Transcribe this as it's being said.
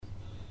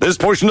This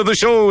portion of the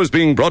show is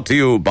being brought to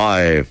you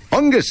by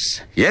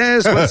fungus.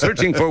 Yes, when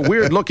searching for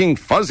weird-looking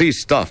fuzzy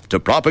stuff to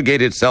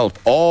propagate itself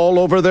all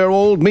over their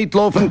old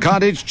meatloaf and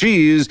cottage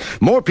cheese,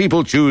 more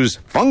people choose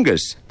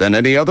fungus than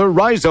any other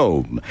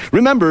rhizome.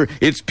 Remember,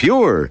 it's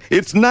pure,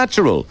 it's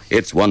natural,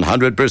 it's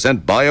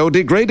 100%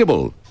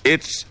 biodegradable.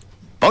 It's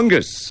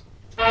fungus.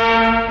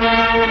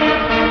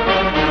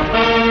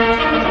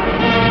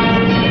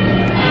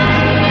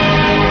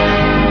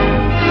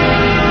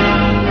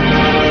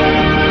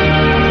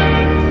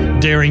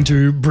 Daring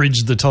to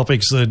bridge the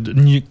topics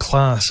that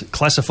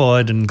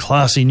classified and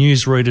classy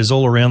news readers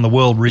all around the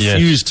world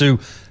refuse to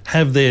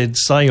have their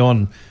say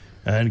on,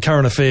 and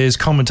current affairs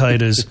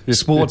commentators,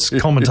 sports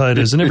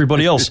commentators, and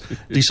everybody else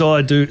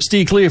decide to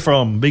steer clear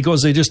from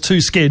because they're just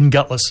too scared and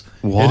gutless.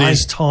 Why? It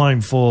is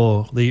time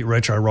for the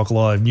Retro Rock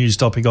Live news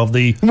topic of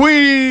the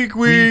Week.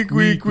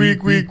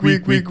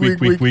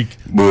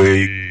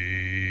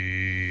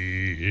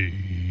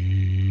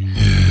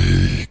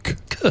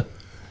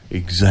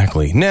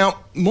 Exactly. Now,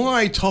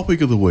 my topic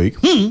of the week,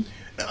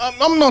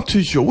 I'm not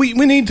too sure. We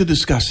need to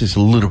discuss this a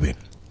little bit.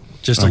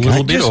 Just a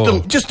little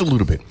bit? Just a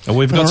little bit.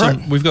 We've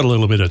got we've got a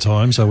little bit of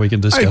time, so we can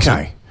discuss it.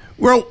 Okay.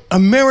 Well,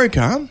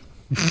 America,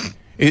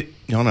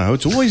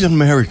 it's always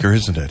America,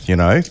 isn't it, you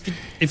know?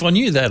 If I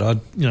knew that,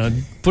 I'd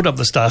put up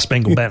the Star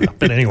Spangled Banner.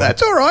 But anyway.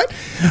 That's all right.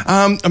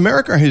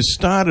 America has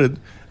started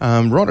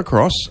right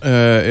across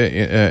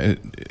to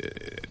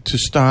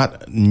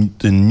start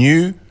the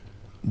new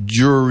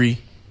jury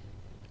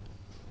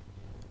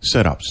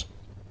setups.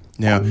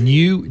 Now,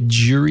 new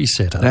jury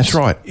setups. That's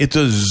right. It's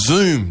a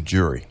Zoom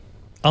jury.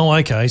 Oh,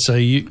 okay. So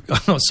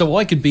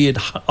I could be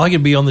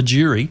on the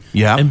jury,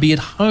 and be at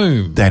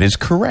home. That is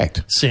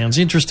correct. Sounds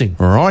interesting.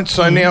 All right.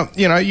 So now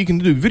you can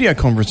do video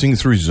conferencing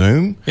through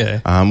Zoom,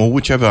 or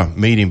whichever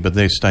medium, but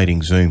they're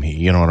stating Zoom here.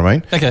 You know what I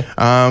mean? Okay.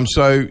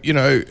 So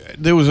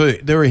there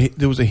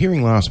was a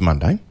hearing last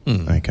Monday.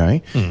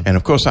 Okay, and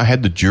of course I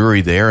had the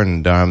jury there,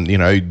 and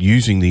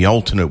using the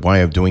alternate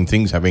way of doing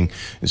things,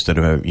 instead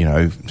of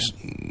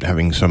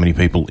having so many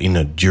people in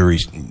a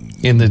jury's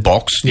in the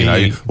box,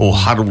 all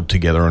huddled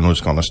together and all this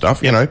kind of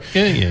stuff, Yeah.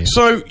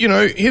 So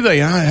here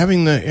they are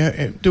having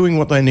doing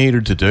what they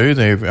needed to do.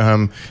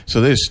 So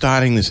they're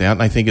starting this out,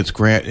 and I think it's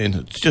great, and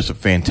it's just a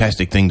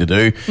fantastic thing to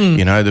do.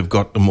 They've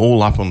got them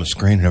all up on the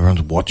screen, and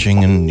everyone's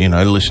watching and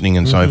listening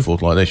and so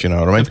forth like this. You know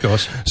what I mean? Of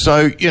course.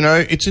 So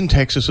it's in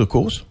Texas, of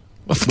course,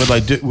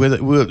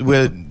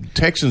 where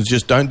Texans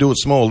just don't do it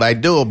small; they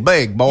do it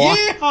big, boy.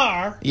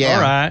 Yeah.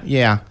 All right.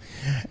 Yeah.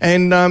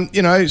 And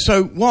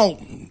so while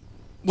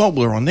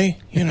we're on there,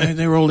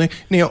 they're all there.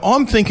 Now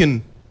I'm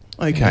thinking,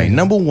 okay,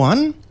 number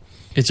one,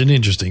 it's an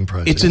interesting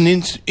process. It's an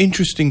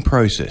interesting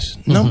process.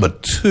 Number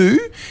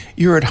two,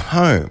 you're at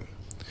home.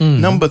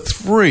 Number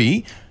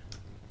three,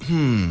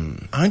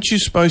 aren't you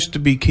supposed to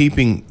be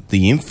keeping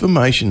the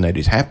information that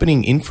is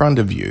happening in front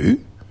of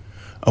you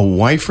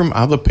away from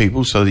other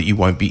people so that you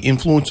won't be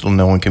influenced, or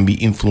no one can be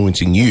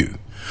influencing you?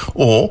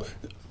 Or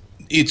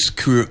it's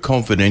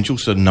confidential,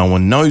 so no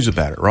one knows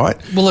about it, right?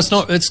 Well,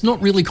 it's not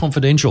really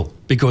confidential,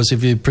 because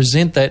if you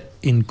present that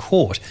in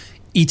court,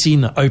 it's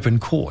in open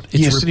court.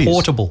 It's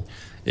reportable.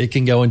 It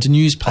can go into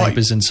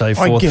newspapers and so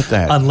forth. I get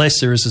that. Unless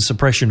there is a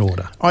suppression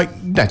order.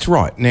 That's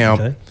right.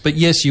 Now, but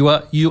yes, you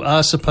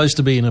are supposed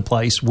to be in a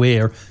place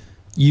where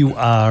you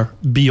are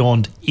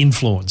beyond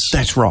influence.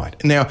 That's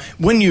right. Now,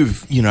 when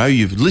you've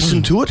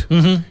listened to it,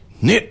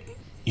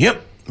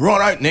 yep.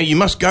 Righto, now you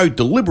must go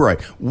deliberate.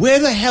 Where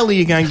the hell are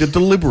you going to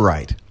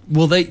deliberate?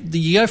 Well,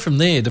 you go from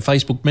there to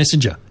Facebook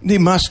Messenger. They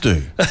must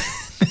do.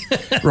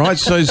 Right,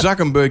 so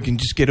Zuckerberg can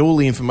just get all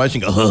the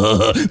information.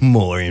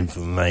 More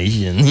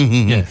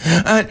information.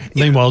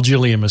 Meanwhile,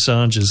 Julian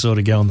Assange is sort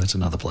of going, that's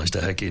another place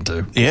to hack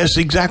into. Yes,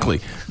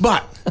 exactly.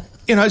 But,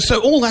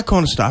 so all that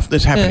kind of stuff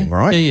that's happening,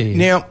 right? Yeah.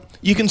 Now,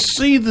 you can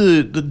see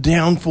the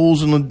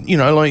downfalls and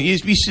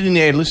you'd be sitting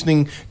there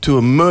listening to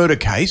a murder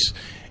case,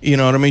 you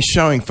know what I mean,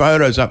 showing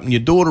photos up, and your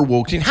daughter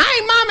walks in,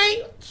 hey,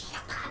 Mummy!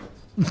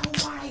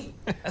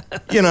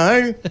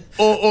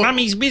 Or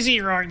Mummy's busy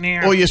right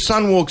now. Or your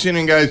son walks in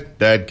and goes,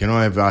 Dad, can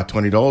I have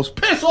 $20?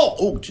 Piss off!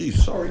 Oh,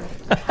 geez, sorry. You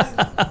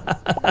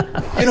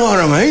know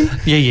what I mean?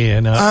 Yeah,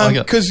 no.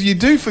 Because you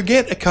do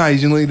forget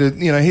occasionally to,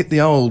 hit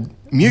the old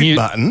mute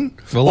button.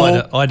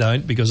 Well, I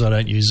don't, because I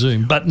don't use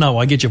Zoom. But no,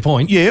 I get your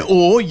point. Yeah,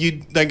 or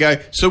they go,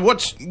 so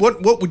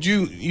what would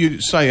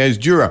you say as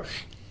juror?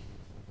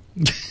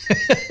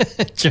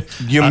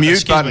 Your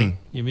mute button.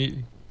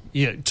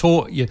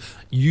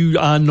 You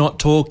are not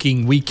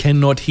talking. We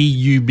cannot hear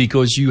you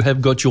because you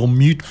have got your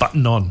mute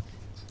button on.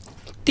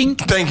 Ding.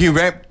 Thank you,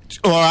 Rep.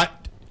 All right.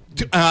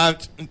 I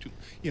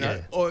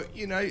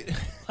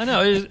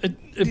know.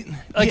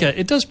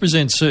 It does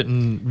present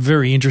certain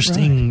very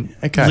interesting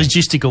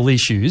logistical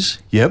issues.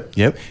 Yep.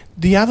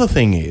 The other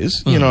thing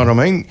is, you know what I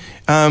mean?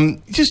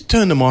 Just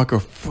turn the mic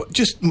off.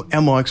 Just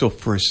our mics off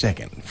for a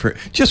second.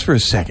 Just for a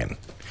second.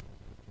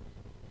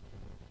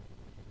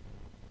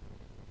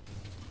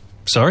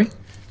 Sorry?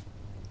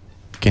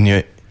 Can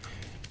you...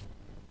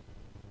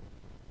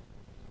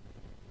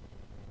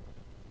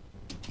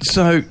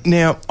 So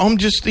now I'm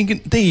just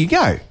thinking, there you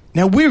go.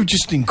 Now we're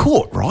just in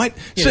court, right?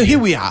 Yeah, So here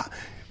we are.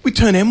 We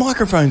turn our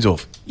microphones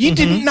off. You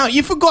didn't know.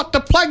 You forgot to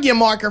plug your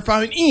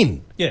microphone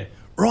in. Yeah.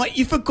 Right?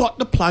 You forgot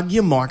to plug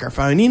your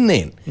microphone in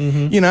then.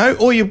 You know,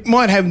 or you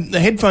might have the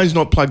headphones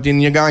not plugged in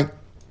and you're going,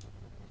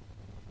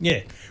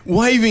 Yeah.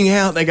 waving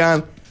out. They're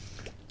going,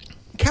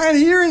 can't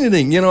hear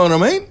anything. You know what I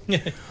mean?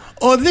 Yeah.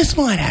 Or this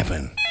might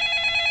happen.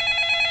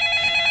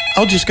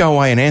 I'll just go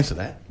away and answer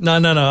that. No,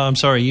 I'm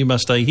sorry. You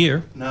must stay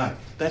here. No,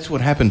 that's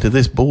what happened to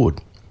this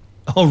board.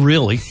 Oh,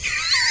 really?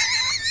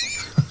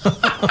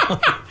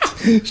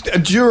 A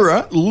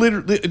juror,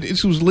 literally,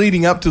 this was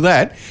leading up to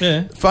that.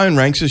 Yeah. Phone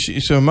rang,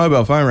 so a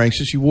mobile phone rang,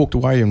 so she walked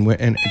away and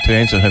to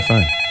answer her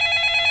phone.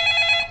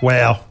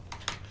 Wow.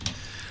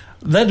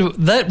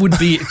 That would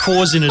be a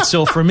cause in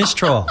itself for a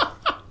mistrial.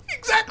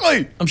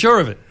 Exactly. I'm sure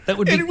of it. That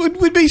would be. It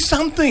would be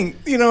something.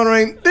 You know what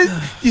I mean?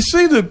 You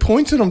see the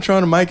points that I'm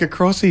trying to make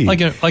across here.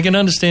 I can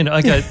understand.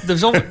 Okay,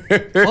 there's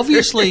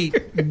obviously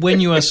when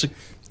you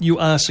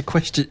are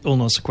sequestered, or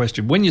not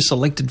sequestered, when you're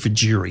selected for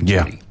jury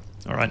duty.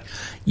 All right,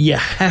 you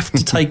have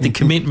to take the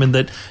commitment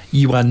that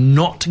you are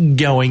not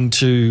going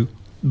to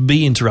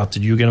be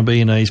interrupted. You're going to be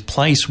in a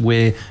place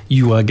where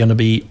you are going to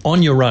be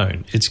on your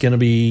own. It's going to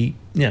be,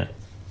 you're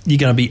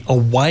going to be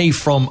away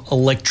from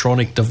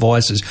electronic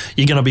devices.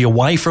 You're going to be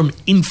away from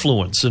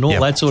influence and all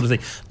that sort of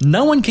thing.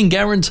 No one can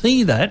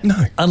guarantee that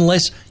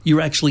unless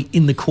you're actually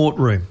in the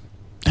courtroom.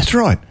 That's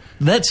right.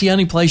 That's the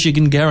only place you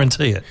can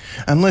guarantee it.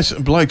 Unless a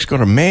bloke's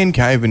got a man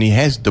cave and he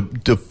has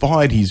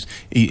defied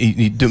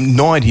he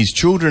denied his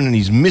children and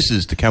his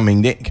missus to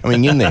coming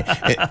in there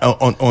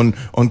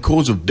on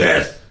cause of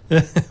death.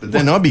 But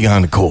then I'd be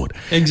going to court.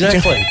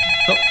 Exactly.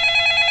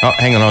 Oh,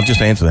 hang on, I'll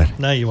just answer that.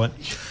 No, you won't.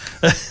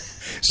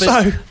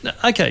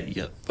 Okay,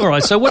 yeah. All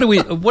right. So what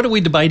are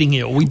we debating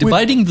here? Are we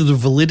debating the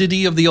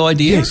validity of the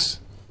idea? Yes.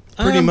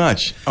 Pretty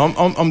much.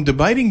 I'm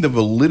debating the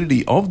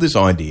validity of this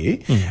idea,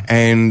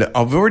 and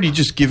I've already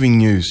just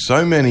given you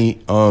so many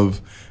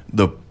of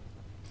the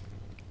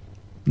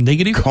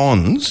negative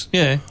cons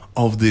Yeah.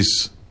 of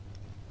this.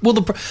 Well,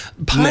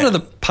 part of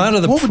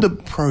the what would the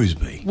pros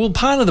be? Well,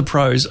 part of the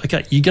pros.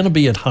 Okay, you're going to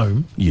be at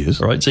home. Yes.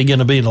 Right. So you're going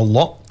to be in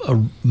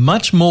a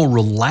much more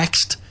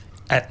relaxed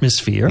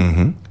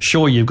atmosphere.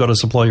 Sure, you've got to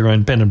supply your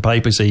own pen and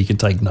paper so you can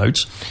take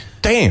notes.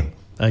 Damn.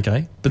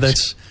 Okay, but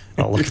that's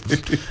look,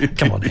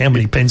 come on. How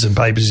many pens and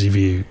papers have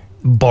you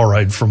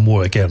borrowed from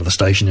work out of the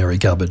stationery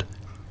cupboard?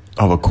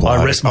 I've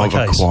acquired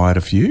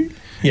a few.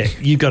 Yeah,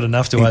 you've got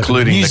enough to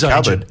including open a the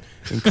cupboard.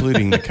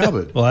 Including the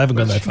cupboard. Well, I haven't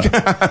gone that far.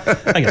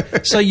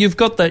 Okay, so you've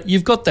got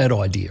that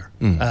idea.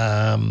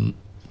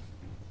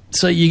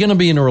 So you're going to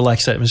be in a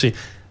relaxed atmosphere.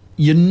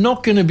 You're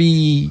not going to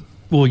be.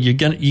 Well, you're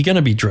going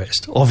to be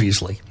dressed,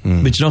 obviously,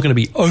 but you're not going to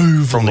be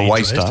overly from the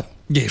waist dressed. up.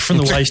 Yeah, from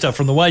the waist up.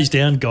 From the waist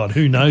down, God,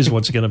 who knows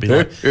what's it going to be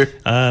like.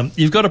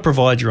 You've got to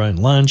provide your own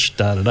lunch,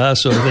 sort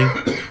of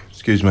thing.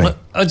 Excuse me.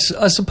 I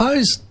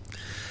suppose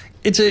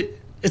it's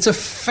a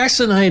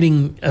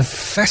fascinating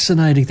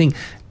thing,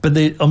 but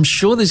I'm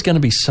sure there's going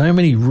to be so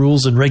many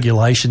rules and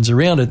regulations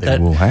around it There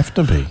will have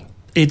to be.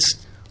 It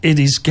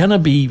is going to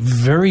be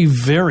very,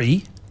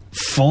 very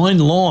fine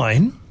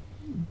line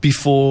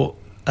before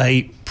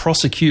a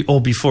prosecute or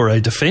before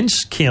a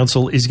defence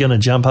counsel is going to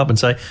jump up and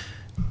say,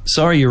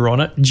 "Sorry, Your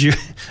Honour,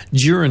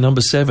 juror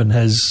number 7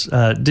 has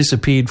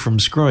disappeared from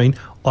screen.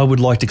 I would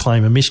like to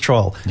claim a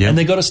mistrial." Yep. And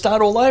they've got to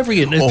start all over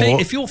again.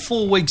 If you're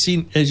 4 weeks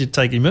in, as you're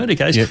taking murder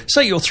case,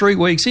 say you're 3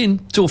 weeks in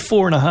to a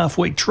 4.5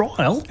 week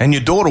trial. And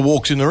your daughter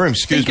walks in the room,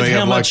 excuse me,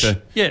 I'd like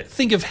to... Yeah,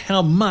 think of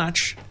how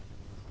much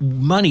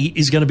money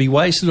is going to be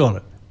wasted on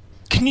it.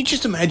 Can you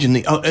just imagine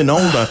an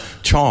older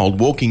child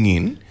walking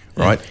in,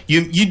 right?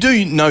 You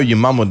do know your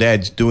mum or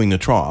dad's doing the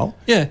trial.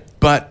 Yeah.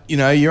 But,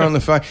 you're on the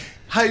phone.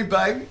 Hey,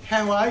 babe,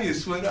 how are you,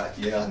 sweetheart?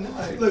 Yeah, I know.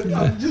 Look,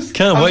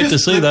 Can't wait to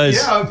see those.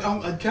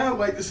 Yeah, I can't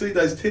wait to see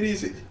those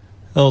titties.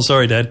 Oh,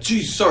 sorry, Dad.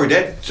 Jeez, sorry,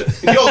 Dad.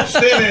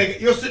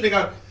 You're sitting there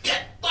going,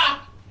 get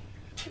up.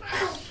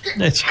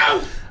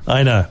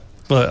 I know.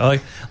 But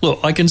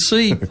I can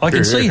see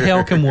how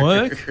it can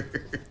work,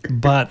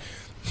 but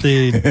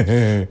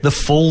the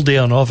fall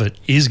down of it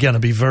is going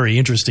to be very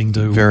interesting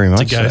to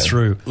go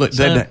through. Look,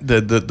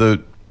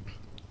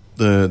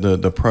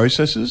 the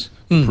processes,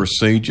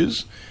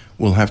 procedures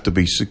will have to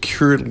be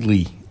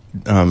securely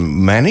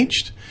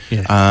managed.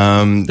 Yeah.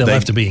 They'll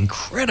have to be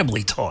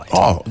incredibly tight.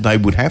 Oh, they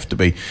would have to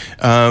be.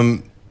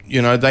 They'd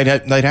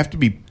have to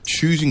be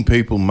choosing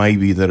people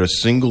maybe that are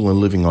single and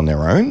living on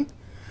their own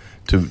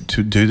to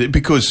do that.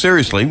 Because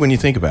seriously, when you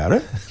think about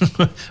it.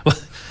 Well,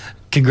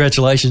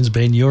 congratulations,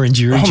 Ben. You're in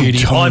jury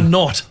duty. I'm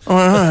not.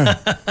 I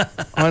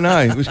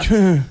know.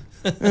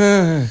 But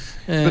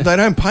they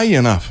don't pay you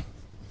enough.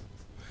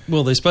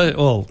 Well, they're supposed.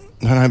 Well,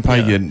 they don't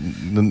pay you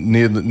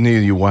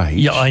near your wage.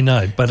 Yeah, I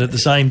know. But at the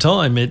same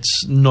time,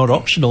 it's not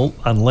optional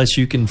unless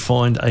you can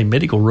find a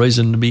medical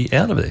reason to be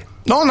out of there.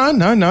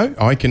 No.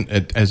 I can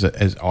as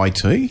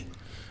IT.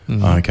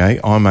 Okay,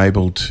 I'm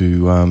able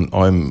to.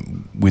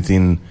 I'm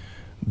within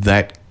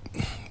that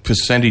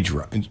percentage,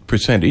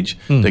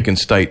 they can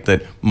state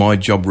that my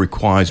job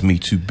requires me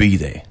to be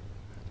there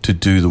to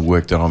do the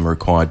work that I'm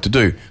required to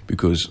do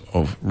because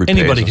of repairs.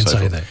 Anybody can so say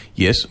forth. that.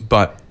 Yes,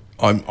 but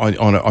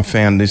I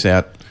found this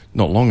out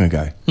not long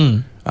ago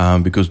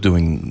because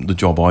doing the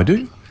job I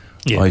do,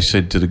 I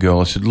said to the girl,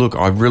 I said, look,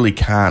 I really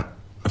can't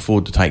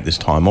afford to take this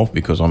time off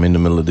because I'm in the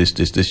middle of this.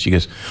 She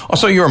goes, oh,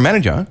 so you're a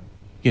manager?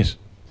 Yes.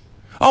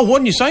 Oh, why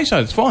didn't you say so?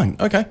 It's fine.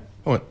 Okay.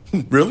 I went,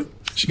 really?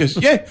 She goes,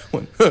 yeah.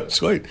 I went,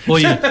 sweet.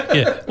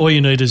 All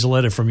you need is a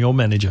letter from your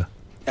manager.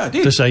 Yeah, I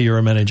did. To say you're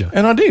a manager.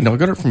 And I did. I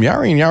got it from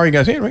Yari, and Yari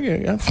goes, here,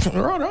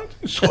 right,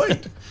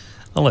 sweet.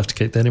 I'll have to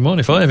keep that in mind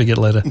if I ever get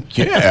a letter.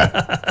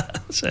 Yeah.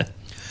 So,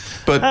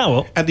 but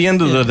at the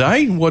end of the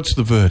day, what's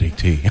the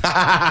verdict here?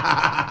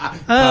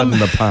 Pardon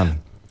the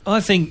pun.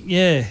 I think,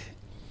 I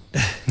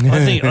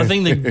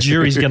think the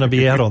jury's going to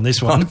be out on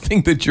this one. I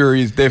think the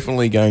jury is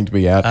definitely going to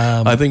be out.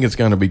 I think it's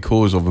going to be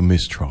cause of a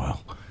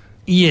mistrial.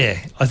 Yeah,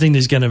 I think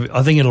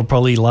it'll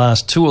probably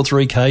last 2 or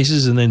 3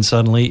 cases, and then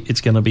suddenly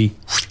it's going to be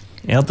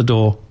out the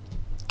door.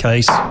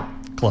 Case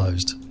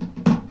closed.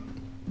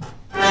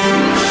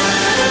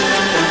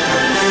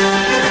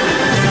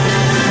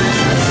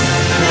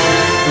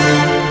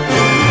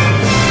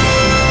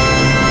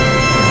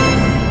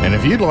 And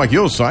if you'd like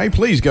your say,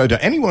 please go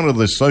to any one of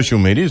the social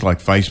medias like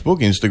Facebook,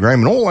 Instagram,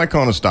 and all that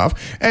kind of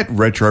stuff at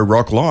Retro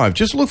Rock Live.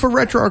 Just look for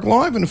Retro Rock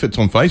Live, and if it's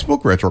on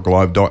Facebook,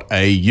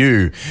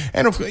 retrorocklive.au.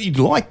 And if you'd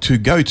like to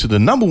go to the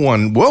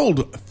 #1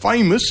 world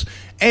famous,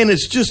 and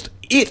it's just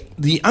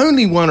the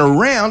only one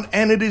around,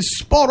 and it is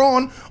spot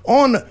on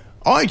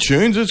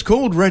iTunes. It's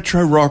called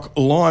Retro Rock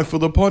Live for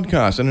the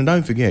podcast. And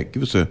don't forget,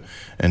 give us an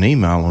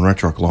email on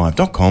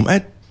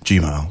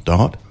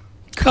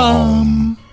retrorocklive.com@gmail.com.